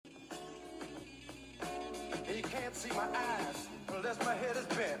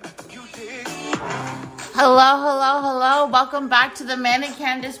Hello. Welcome back to the Man and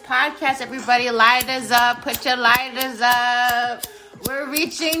Candace podcast. Everybody, lighters up. Put your lighters up. We're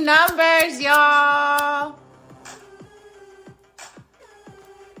reaching numbers, y'all.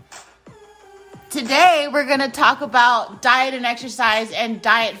 Today, we're going to talk about diet and exercise and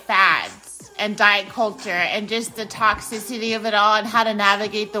diet fads and diet culture and just the toxicity of it all and how to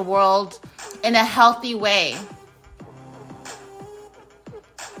navigate the world in a healthy way.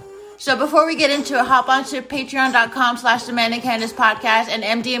 So before we get into it, hop on to patreon.com/The Man and Candace podcast and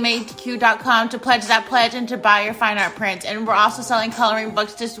mdmaq.com to pledge that pledge and to buy your fine art prints. And we're also selling coloring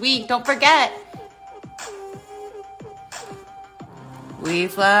books this week. Don't forget. We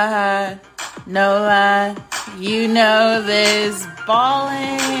fly high, no lie, you know this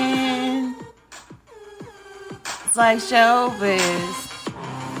ballin'. It's like showbiz.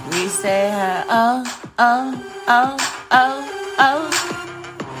 We say hi, oh.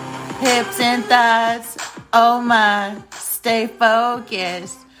 Hips and thighs, oh my, stay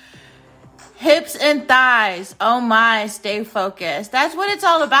focused. Hips and thighs, oh my, stay focused. That's what it's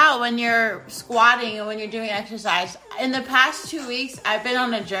all about when you're squatting and when you're doing exercise. In the past 2 weeks, I've been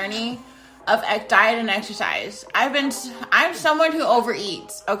on a journey of diet and exercise. I'm someone who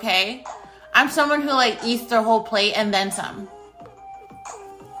overeats, okay? I'm someone who eats their whole plate and then some.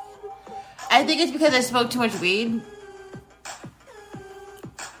 I think it's because I smoke too much weed.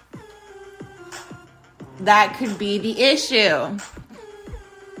 That could be the issue.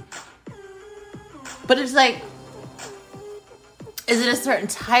 But it's like, is it a certain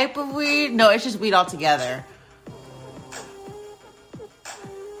type of weed? No, it's just weed altogether.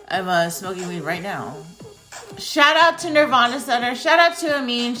 I'm smoking weed right now. Shout out to Nirvana Center. Shout out to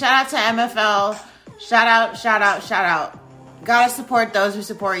Amin. Shout out to MFL. Shout out. Gotta support those who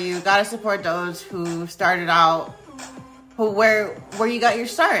support you. Gotta support those who started out where you got your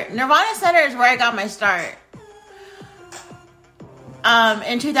start. Nirvana Center is where I got my start.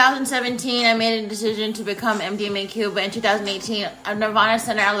 In 2017, I made a decision to become MDMAQ, but in 2018, Nirvana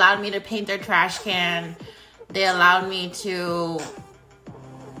Center allowed me to paint their trash can. They allowed me to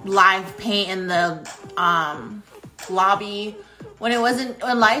live paint in the lobby when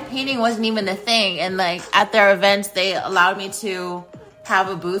live painting wasn't even a thing, and at their events, they allowed me to have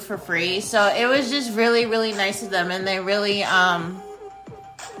a booth for free. So it was just really, really nice of them, and they really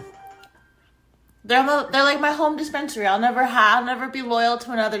they're like my home dispensary. I'll never be loyal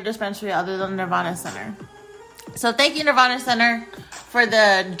to another dispensary other than Nirvana Center. So thank you, Nirvana Center, for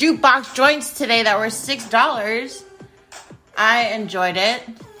the jukebox joints today that were $6. I enjoyed it.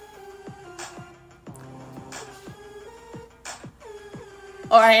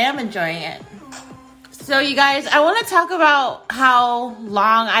 Or I am enjoying it. So you guys, I want to talk about how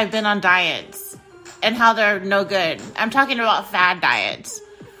long I've been on diets and how they're no good. I'm talking about fad diets.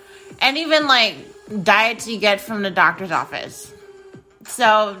 And even diets you get from the doctor's office.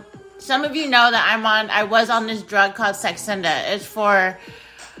 So some of you know that I was on this drug called Saxenda. It's for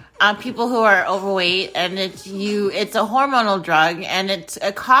people who are overweight, and it's a hormonal drug, and it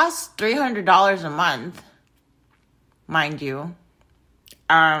costs $300 a month, mind you.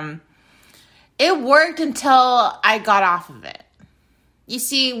 It worked until I got off of it. You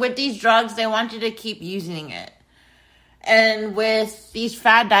see, with these drugs, they want you to keep using it. And with these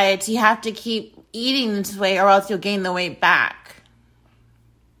fad diets, you have to keep eating this way or else you'll gain the weight back.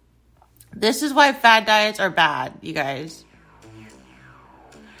 This is why fad diets are bad, you guys.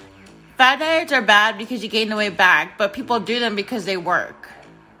 Fad diets are bad because you gain the weight back, but people do them because they work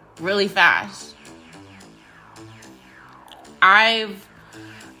really fast.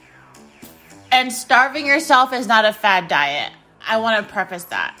 And starving yourself is not a fad diet. I want to preface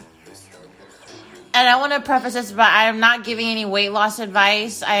that. And I want to preface this by I am not giving any weight loss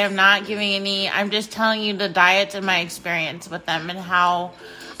advice. I'm just telling you the diets and my experience with them and how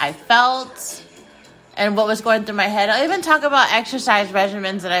I felt and what was going through my head. I'll even talk about exercise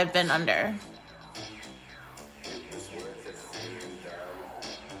regimens that I've been under.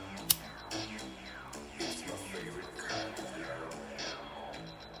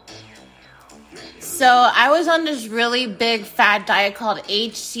 So I was on this really big fad diet called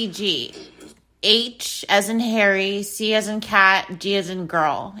HCG. H as in Harry, C as in cat, G as in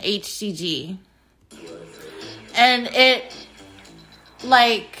girl. HCG. And it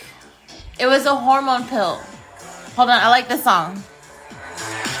was a hormone pill. Hold on, I like this song.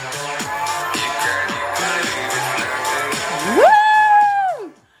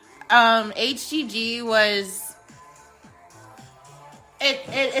 Woo! HCG was...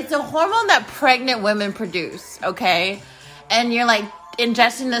 It's a hormone that pregnant women produce, okay? And you're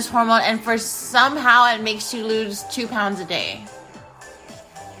ingesting this hormone, and for somehow it makes you lose 2 pounds a day.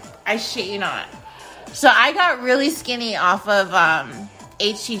 I shit you not. So I got really skinny off of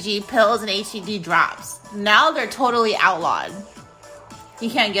HCG pills and HCG drops. Now they're totally outlawed. You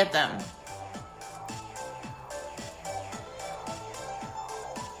can't get them.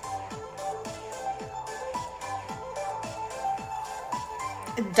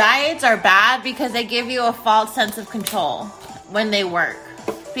 Diets are bad because they give you a false sense of control when they work,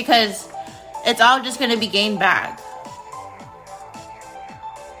 because it's all just going to be gained back.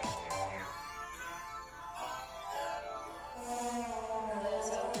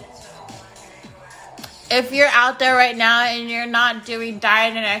 If you're out there right now and you're not doing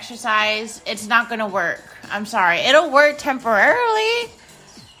diet and exercise, it's not going to work. I'm sorry. It'll work temporarily.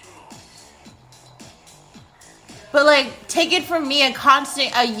 But, like, take it from me, a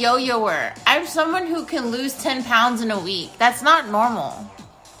yo-yoer. I'm someone who can lose 10 pounds in a week. That's not normal.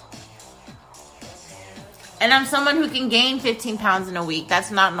 And I'm someone who can gain 15 pounds in a week.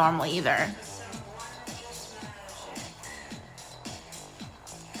 That's not normal either.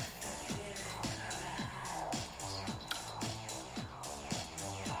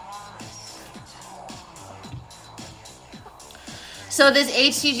 So this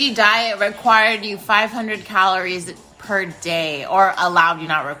HCG diet required you 500 calories per day, or allowed you,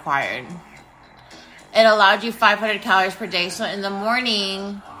 not required. It allowed you 500 calories per day. So in the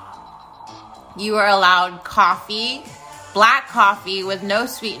morning, you are allowed coffee, black coffee with no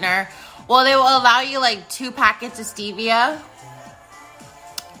sweetener. Well, they will allow you like 2 packets of stevia.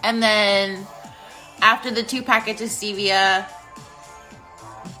 And then after the 2 packets of stevia,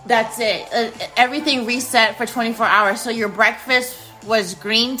 that's it. Everything reset for 24 hours. So your breakfast was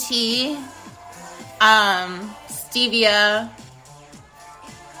green tea, stevia,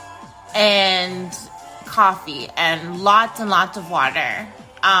 and coffee, and lots of water.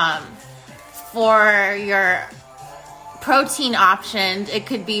 For your protein options, it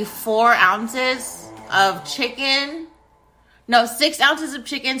could be 4 ounces of chicken. No, 6 ounces of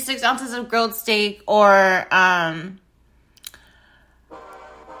chicken, 6 ounces of grilled steak, or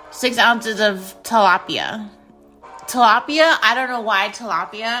 6 ounces of tilapia. Tilapia, I don't know why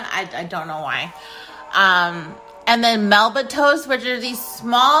tilapia. I don't know why. And then Melba toast, which are these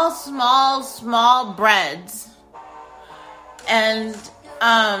small breads. And,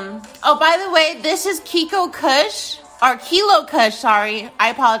 oh, by the way, this is Kilo Kush, sorry. I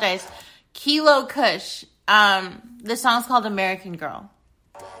apologize. Kilo Kush. This song's called American Girl.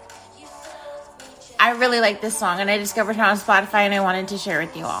 I really like this song, and I discovered it on Spotify, and I wanted to share it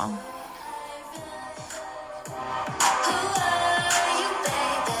with you all.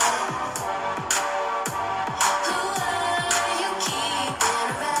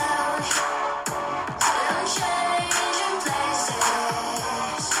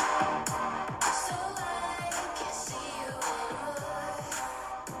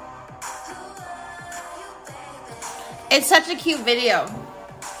 It's such a cute video.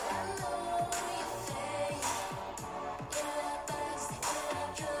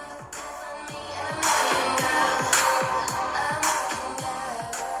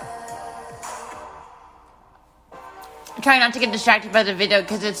 I'm trying not to get distracted by the video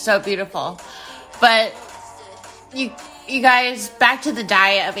because it's so beautiful. But you guys, back to the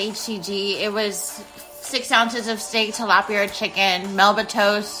diet of HCG. It was 6 ounces of steak, tilapia, or chicken, Melba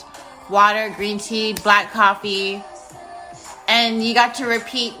toast, water, green tea, black coffee. And you got to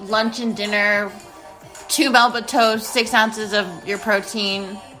repeat lunch and dinner, 2 Melba toast, 6 ounces of your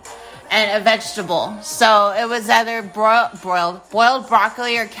protein, and a vegetable. So it was either boiled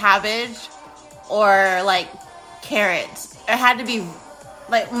broccoli or cabbage, or like carrots. It had to be,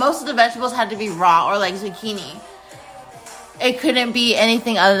 like, most of the vegetables had to be raw, or like zucchini. It couldn't be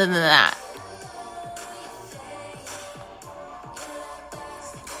anything other than that.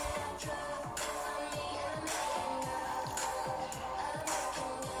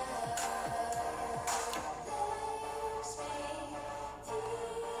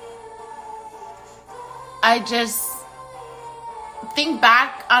 I just think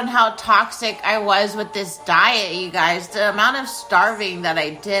back on how toxic I was with this diet, you guys. The amount of starving that I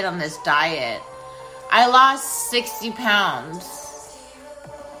did on this diet. I lost 60 pounds.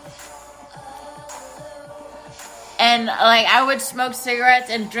 And, like, I would smoke cigarettes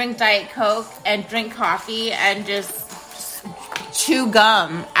and drink Diet Coke and drink coffee and just chew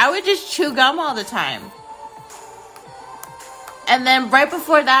gum. I would just chew gum all the time. And then right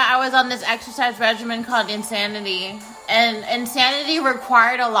before that, I was on this exercise regimen called Insanity. And Insanity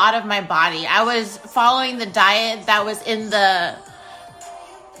required a lot of my body. I was following the diet that was in the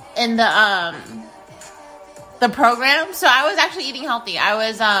the program. So I was actually eating healthy. I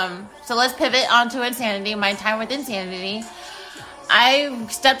was, so let's pivot onto Insanity, my time with Insanity. I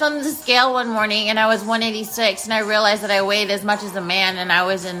stepped on the scale one morning and I was 186, and I realized that I weighed as much as a man, and I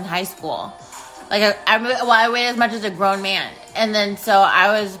was in high school. Like I weighed as much as a grown man. And then so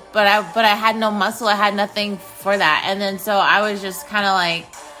I was, but I had no muscle. I had nothing for that. And then so I was just kind of like,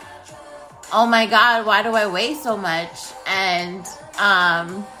 oh my God, why do I weigh so much? And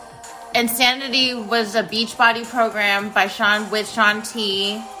Insanity was a Beachbody program by with Shaun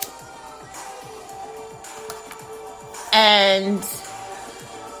T. And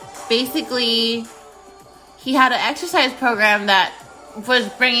basically, he had an exercise program that was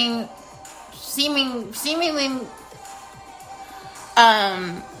bringing seemingly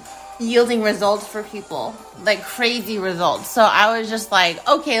yielding results for people, like crazy results. So I was just like,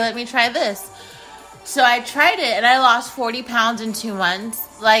 okay, let me try this. So I tried it and I lost 40 pounds in 2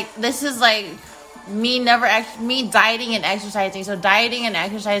 months. Like, this is like me dieting and exercising. So dieting and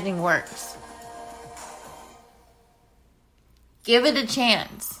exercising works. Give it a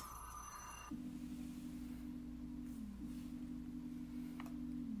chance.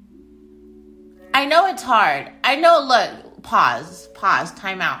 I know it's hard. I know, look, pause,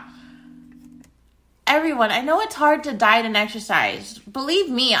 time out. Everyone, I know it's hard to diet and exercise. Believe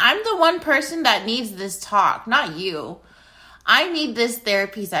me, I'm the one person that needs this talk, not you. I need this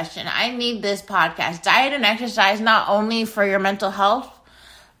therapy session. I need this podcast. Diet and exercise, not only for your mental health,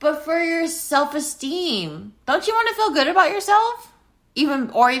 but for your self-esteem. Don't you want to feel good about yourself? Even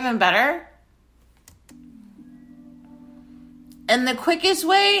better? And the quickest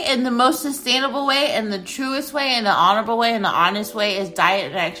way, and the most sustainable way, and the truest way, and the honorable way, and the honest way is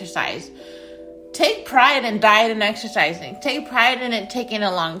diet and exercise. Take pride in diet and exercising. Take pride in it taking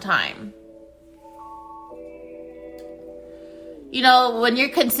a long time. You know, when you're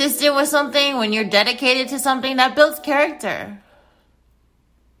consistent with something, when you're dedicated to something, that builds character.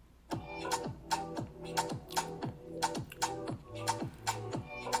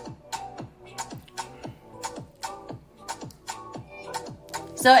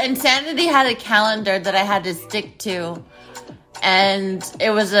 So Insanity had a calendar that I had to stick to, and it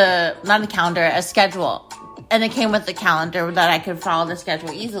was not a calendar, a schedule, and it came with the calendar that I could follow the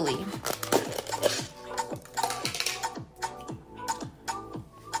schedule easily.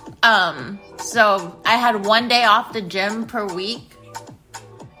 So I had 1 day off the gym per week,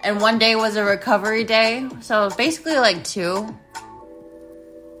 and 1 day was a recovery day, so basically like 2.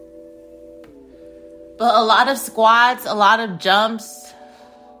 But a lot of squats, a lot of jumps,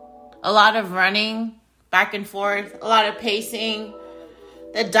 a lot of running back and forth, a lot of pacing.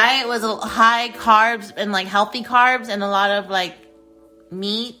 The diet was high carbs and like healthy carbs and a lot of like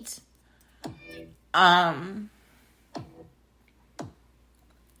meat. And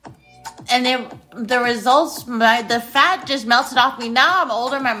the results, the fat just melted off me. Now I'm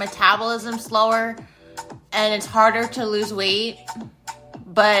older, my metabolism's slower, and it's harder to lose weight.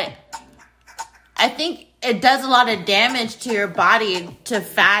 But I think it does a lot of damage to your body to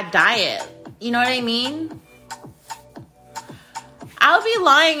fad diet. You know what I mean? I'll be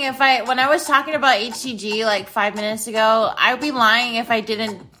lying when I was talking about HCG like 5 minutes ago, I'd be lying if I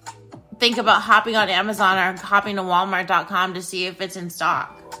didn't think about hopping on Amazon or hopping to Walmart.com to see if it's in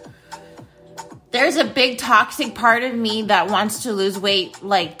stock. There's a big toxic part of me that wants to lose weight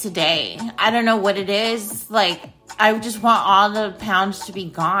like today. I don't know what it is. Like, I just want all the pounds to be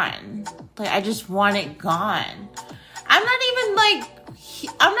gone. Like, I just want it gone.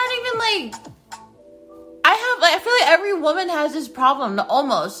 I feel like every woman has this problem,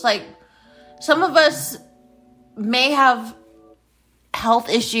 almost. Like, some of us may have health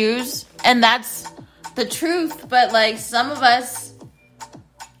issues, and that's the truth, but like, some of us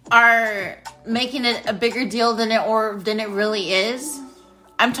are making it a bigger deal than it really is.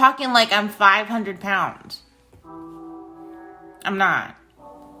 I'm talking like I'm 500 pounds. I'm not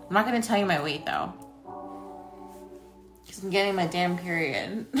going to tell you my weight, though. Because I'm getting my damn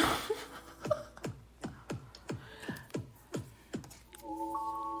period.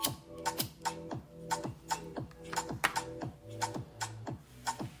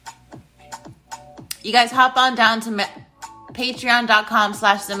 You guys hop on down to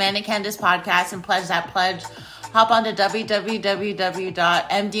patreon.com/TheManiCandice Podcast and pledge that pledge. Hop on to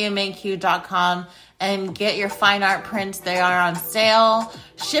www.mdmaq.com and get your fine art prints. They are on sale.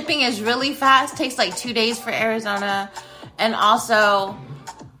 Shipping is really fast. Takes like 2 days for Arizona. And also,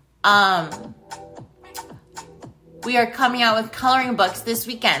 we are coming out with coloring books this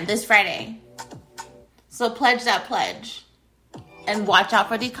weekend, this Friday. So pledge that pledge. And watch out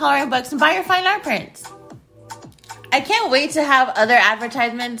for these coloring books and buy your fine art prints. I can't wait to have other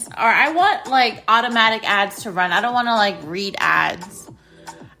advertisements, or I want like automatic ads to run. I don't want to like read ads.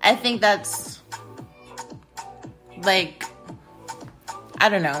 I think that's like, I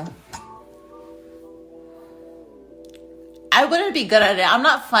don't know. I wouldn't be good at it. I'm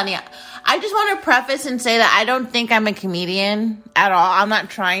not funny. I just want to preface and say that I don't think I'm a comedian at all. I'm not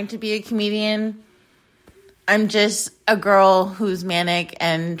trying to be a comedian. I'm just a girl who's manic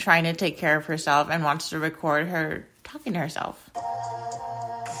and trying to take care of herself and wants to record her talking to herself. Oh,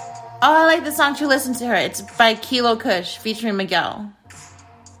 I like the song to listen to her. It's by Kilo Kush featuring Miguel.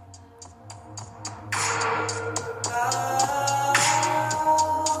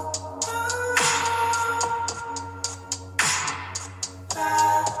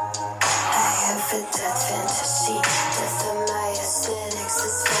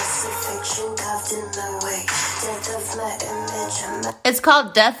 It's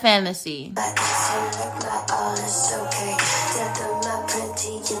called Death Fantasy.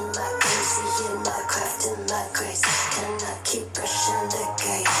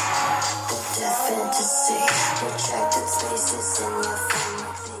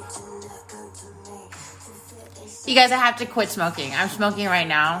 You guys, I have to quit smoking. I'm smoking right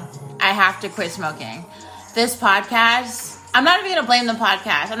now. I have to quit smoking. This podcast, I'm not even going to blame the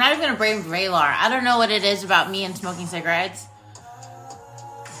podcast. I'm not even going to blame Vraylar. I don't know what it is about me and smoking cigarettes.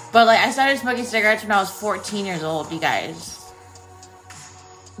 But like, I started smoking cigarettes when I was 14 years old, you guys.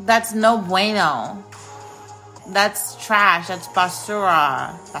 That's no bueno. That's trash. That's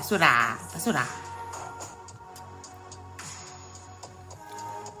basura. Basura. Basura.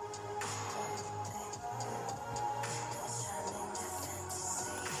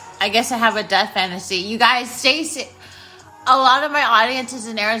 I guess I have a death fantasy. You guys stay safe. A lot of my audience is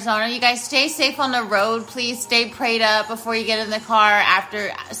in Arizona. You guys stay safe on the road. Please stay prayed up before you get in the car.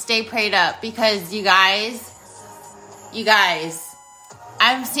 After, stay prayed up because you guys,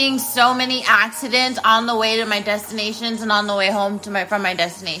 I'm seeing so many accidents on the way to my destinations and on the way home from my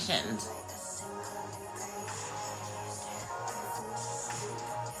destinations.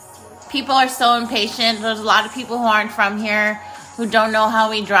 People are so impatient. There's a lot of people who aren't from here who don't know how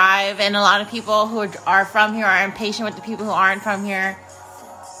we drive, and a lot of people who are from here are impatient with the people who aren't from here,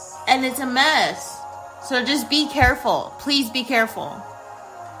 and it's a mess. So just be careful. Please be careful.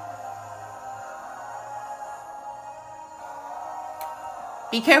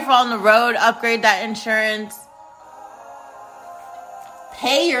 Be careful on the road. Upgrade that insurance.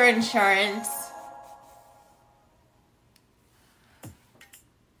 Pay your insurance.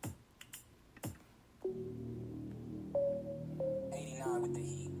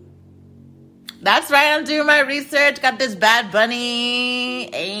 That's right, I'm doing my research. Got this Bad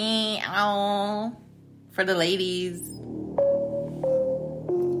Bunny. For the ladies.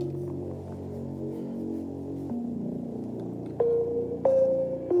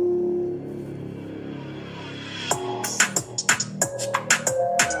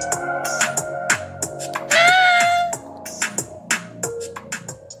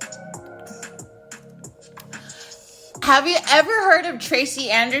 Have you ever heard of Tracy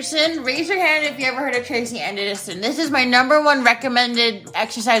Anderson? Raise your hand if you ever heard of Tracy Anderson. This is my number one recommended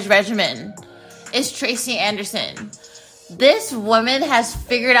exercise regimen. Is Tracy Anderson. This woman has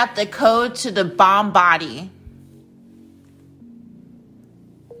figured out the code to the bomb body.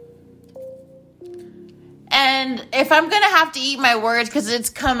 And if I'm going to have to eat my words because it's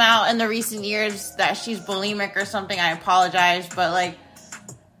come out in the recent years that she's bulimic or something, I apologize. But like,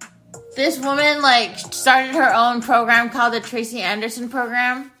 this woman, like, started her own program called the Tracy Anderson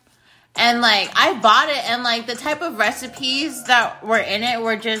program. And, like, I bought it. And, like, the type of recipes that were in it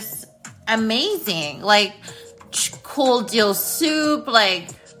were just amazing. Like, cool deal soup, like,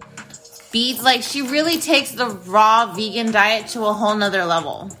 beets. Like, she really takes the raw vegan diet to a whole nother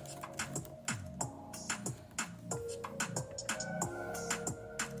level.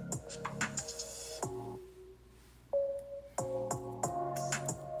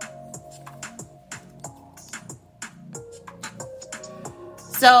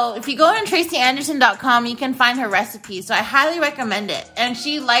 So if you go on TracyAnderson.com, you can find her recipe. So I highly recommend it. And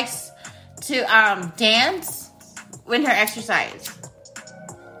she likes to dance with her exercise.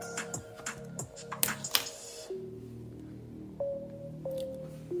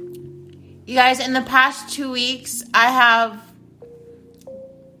 You guys, in the past 2 weeks, I have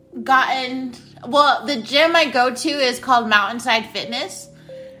gotten... Well, the gym I go to is called Mountainside Fitness.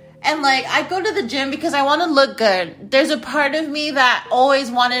 And, like, I go to the gym because I want to look good. There's a part of me that always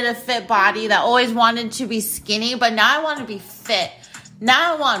wanted a fit body, that always wanted to be skinny, but now I want to be fit.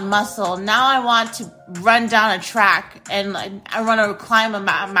 Now I want muscle. Now I want to run down a track and, like, I want to climb a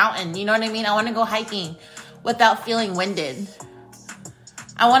mountain. You know what I mean? I want to go hiking. without feeling winded.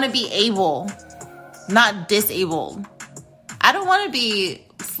 I want to be able, not disabled. I don't want to be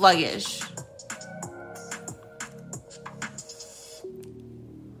sluggish.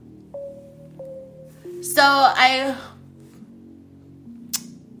 So I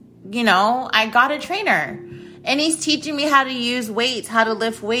got a trainer. And he's teaching me how to use weights, how to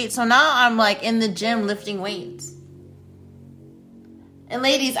lift weights. So now I'm like in the gym lifting weights. And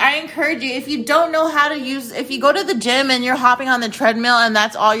ladies, I encourage you, if you don't know how to use, if you go to the gym and you're hopping on the treadmill and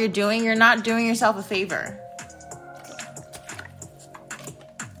that's all you're doing, you're not doing yourself a favor.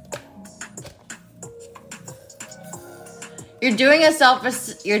 You're doing yourself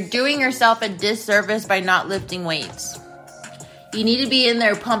a disservice by not lifting weights. You need to be in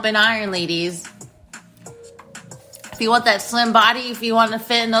there pumping iron, ladies. If you want that slim body, if you want to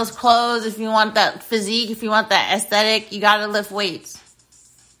fit in those clothes, if you want that physique, if you want that aesthetic, you got to lift weights.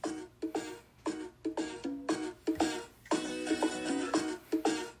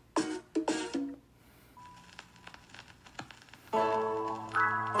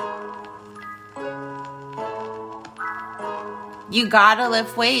 You got to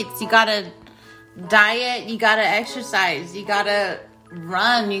lift weights. You got to diet. You got to exercise. You got to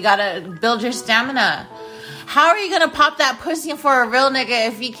run. You got to build your stamina. How are you going to pop that pussy for a real nigga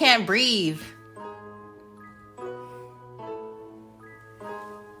if you can't breathe?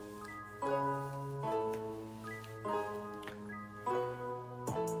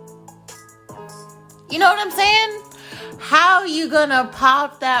 You know what I'm saying? How are you going to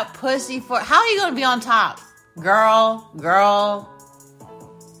pop that pussy for... How are you going to be on top? Girl.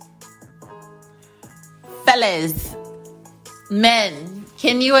 Fellas. Men.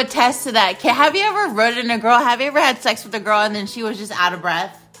 Can you attest to that? Have you ever ridden a girl? Have you ever had sex with a girl and then she was just out of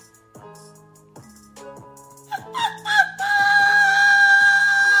breath?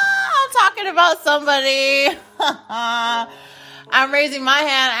 I'm talking about somebody. I'm raising my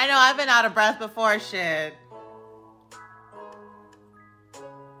hand. I know I've been out of breath before. Shit.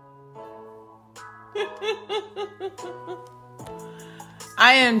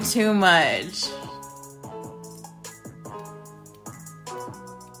 I am too much.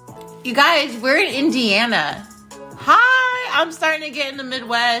 You guys, we're in Indiana. Hi, I'm starting to get in the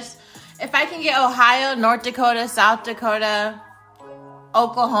Midwest. If I can get Ohio, North Dakota, South Dakota,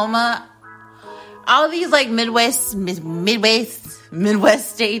 Oklahoma, all these like Midwest states,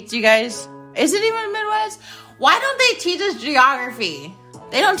 you guys. Is it even Midwest? Why don't they teach us geography?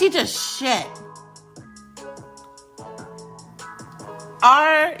 They don't teach us shit.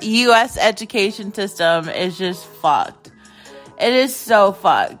 Our U.S. education system is just fucked. It is so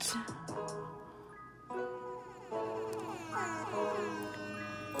fucked.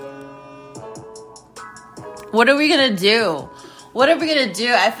 What are we gonna do? What are we gonna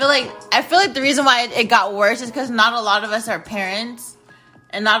do? I feel like the reason why it got worse is because not a lot of us are parents,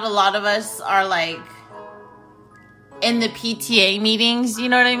 and not a lot of us are like in the PTA meetings. You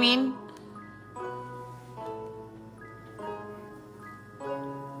know what I mean?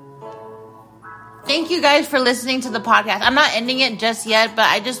 Thank you guys for listening to the podcast. I'm not ending it just yet, but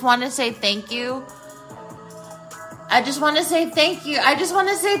I just want to say thank you. I just want to say thank you. I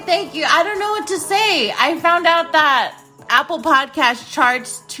don't know what to say. I found out that Apple Podcast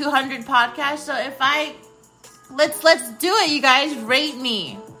charts 200 podcasts. So let's do it, you guys. Rate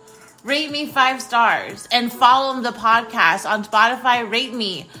me 5 stars and follow the podcast on Spotify. Rate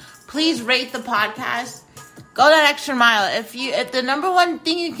me. Please rate the podcast. Go that extra mile. If the number one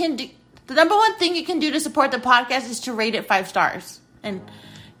thing you can do to support the podcast is to rate it 5 stars and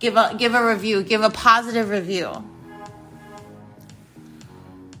give a review, give a positive review.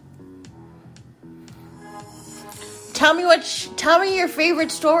 Tell me your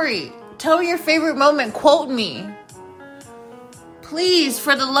favorite story. Tell me your favorite moment. Quote me. Please,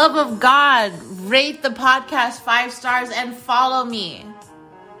 for the love of God, rate the podcast 5 stars and follow me.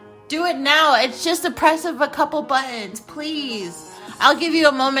 Do it now. It's just a press of a couple buttons. Please. I'll give you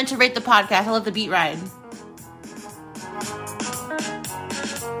a moment to rate the podcast. I'll let the beat ride.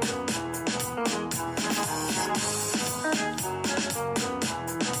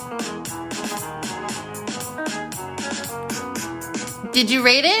 Did you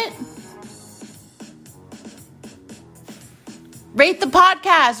rate it? Rate the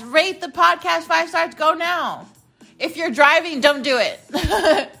podcast. Rate the podcast 5 stars. Go now. If you're driving, don't do it.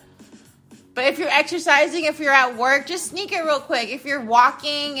 But if you're exercising, if you're at work, just sneak it real quick. If you're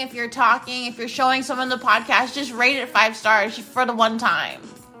walking, if you're talking, if you're showing someone the podcast, just rate it 5 stars for the one time.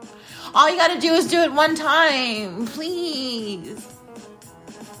 All you got to do is do it one time. Please.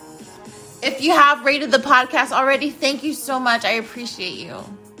 If you have rated the podcast already, thank you so much. I appreciate you.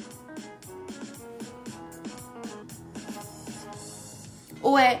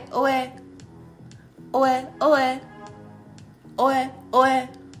 Oe, oe. Oe, oe. Oe, oe.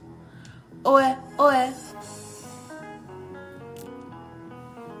 Oe, oe.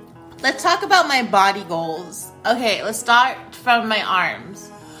 Let's talk about my body goals. Okay, let's start from my arms.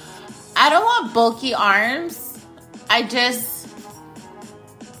 I don't want bulky arms. I just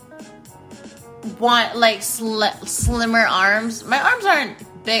want like slimmer arms. My arms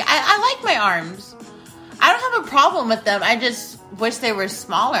aren't big. I like my arms. I don't have a problem with them. I just wish they were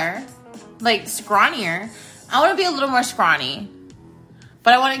smaller, like scrawnier. I want to be a little more scrawny.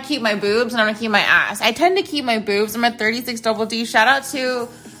 But I want to keep my boobs and I want to keep my ass. I tend to keep my boobs. I'm a 36 double D. Shout out to,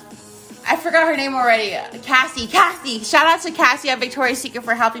 I forgot her name already. Cassie. Shout out to Cassie at Victoria's Secret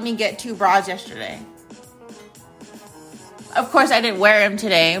for helping me get 2 bras yesterday. Of course, I didn't wear them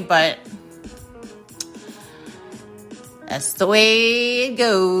today, but that's the way it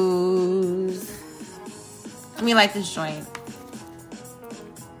goes. Let me light this joint.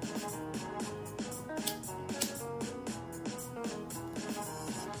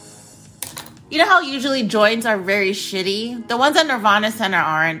 You know how usually joints are very shitty? The ones at Nirvana Center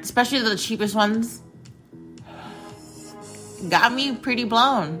aren't, especially the cheapest ones. Got me pretty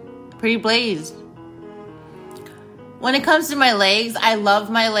blown, pretty blazed. When it comes to my legs, I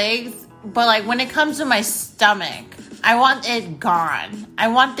love my legs, but like when it comes to my stomach, I want it gone. I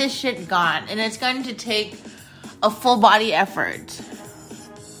want this shit gone, and it's going to take a full body effort.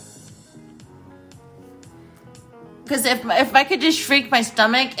 Because if I could just shrink my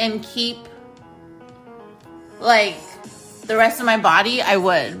stomach and keep like the rest of my body, I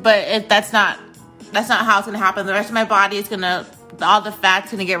would. But that's not how it's gonna happen. The rest of my body is all the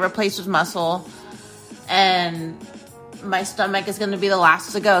fat's gonna get replaced with muscle, and my stomach is gonna be the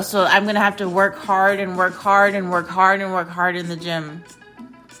last to go. So I'm gonna have to work hard in the gym.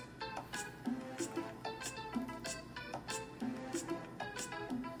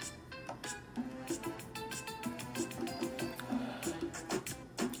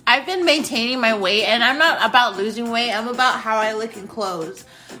 I've been maintaining my weight, and I'm not about losing weight. I'm about how I look in clothes.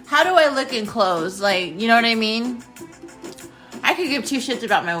 How do I look in clothes? Like, you know what I mean? I could give 2 shits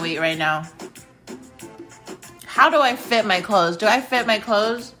about my weight right now. How do I fit my clothes? Do I fit my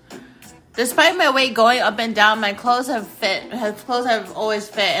clothes? Despite my weight going up and down, my clothes have fit. Clothes have always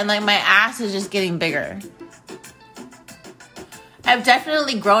fit, and like my ass is just getting bigger. I've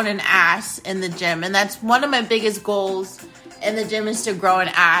definitely grown an ass in the gym, and that's one of my biggest goals in the gym is to grow an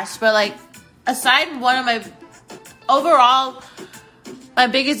ass. But like, aside one of my overall, my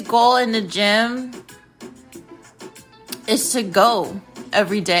biggest goal in the gym is to go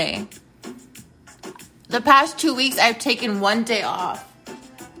every day. The past 2 weeks, I've taken 1 day off.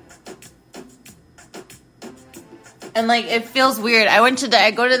 And like, it feels weird.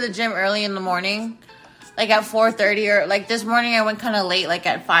 I go to the gym early in the morning, like at 4:30, or like this morning I went kind of late, like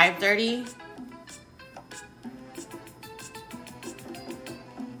at 5:30.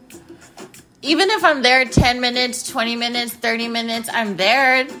 Even if I'm there 10 minutes, 20 minutes, 30 minutes, I'm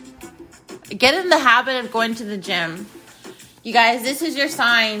there. Get in the habit of going to the gym. You guys, this is your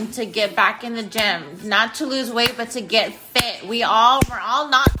sign to get back in the gym. Not to lose weight, but to get fit. We're all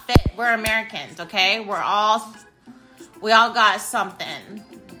not fit. We're Americans, okay? We all got something.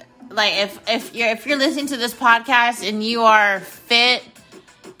 Like if you're listening to this podcast and you are fit,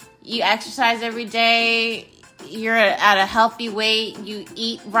 you exercise every day, you're at a healthy weight, you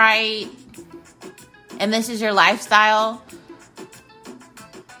eat right, and this is your lifestyle.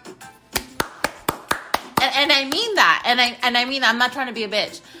 And I mean that. And I mean, I'm not trying to be a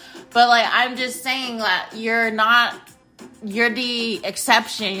bitch, but like, I'm just saying that you're the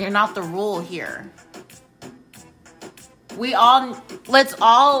exception. You're not the rule here. Let's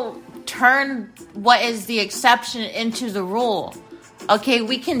all turn what is the exception into the rule. Okay,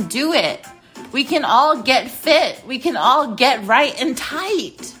 we can do it. We can all get fit. We can all get right and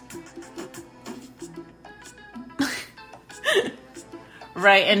tight.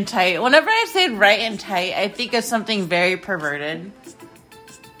 Right and tight. Whenever I say right and tight, I think of something very perverted.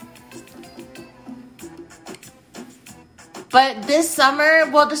 But this summer,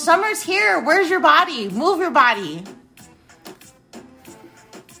 well, the summer's here. Where's your body? Move your body.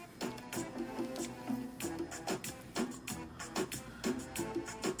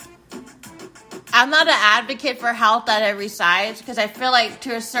 I'm not an advocate for health at every size, because I feel like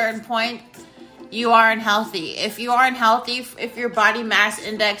to a certain point, you are unhealthy. If you are unhealthy, if your body mass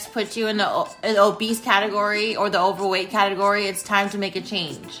index puts you in the obese category or the overweight category, it's time to make a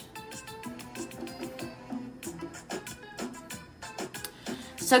change.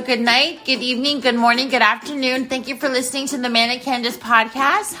 So good night, good evening, good morning, good afternoon. Thank you for listening to the Manic Candace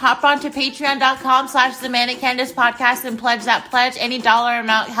podcast. Hop on to patreon.com/the Manic Candace podcast and pledge that pledge. Any dollar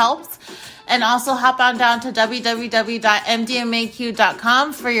amount helps. And also hop on down to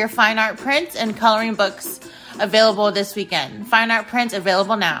www.mdmaq.com for your fine art prints and coloring books available this weekend. Fine art prints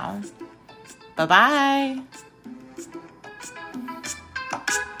available now. Bye-bye.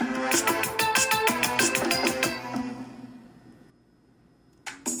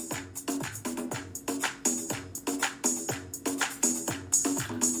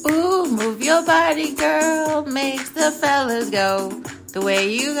 Ooh, move your body, girl, makes the fellas go. The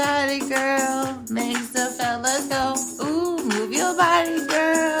way you got it, girl, makes the fellas go. Ooh, move your body,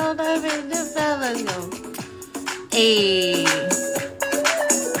 girl, that makes the fellas go. Hey.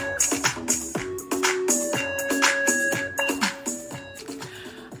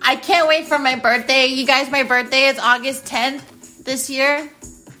 I can't wait for my birthday. You guys, my birthday is August 10th this year.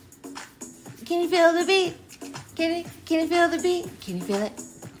 Can you feel the beat? Can you feel the beat? Can you feel it?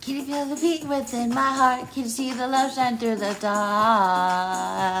 Can you feel the beat within my heart? Can you see the love shine through the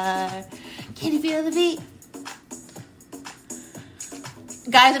dark? Can you feel the beat?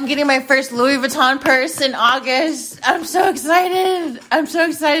 Guys, I'm getting my first Louis Vuitton purse in August. I'm so excited. I'm so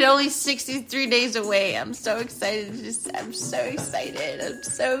excited. Only 63 days away. I'm so excited. I'm so excited. I'm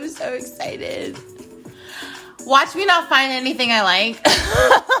so excited. Watch me not find anything I like.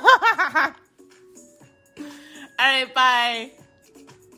 All right, bye.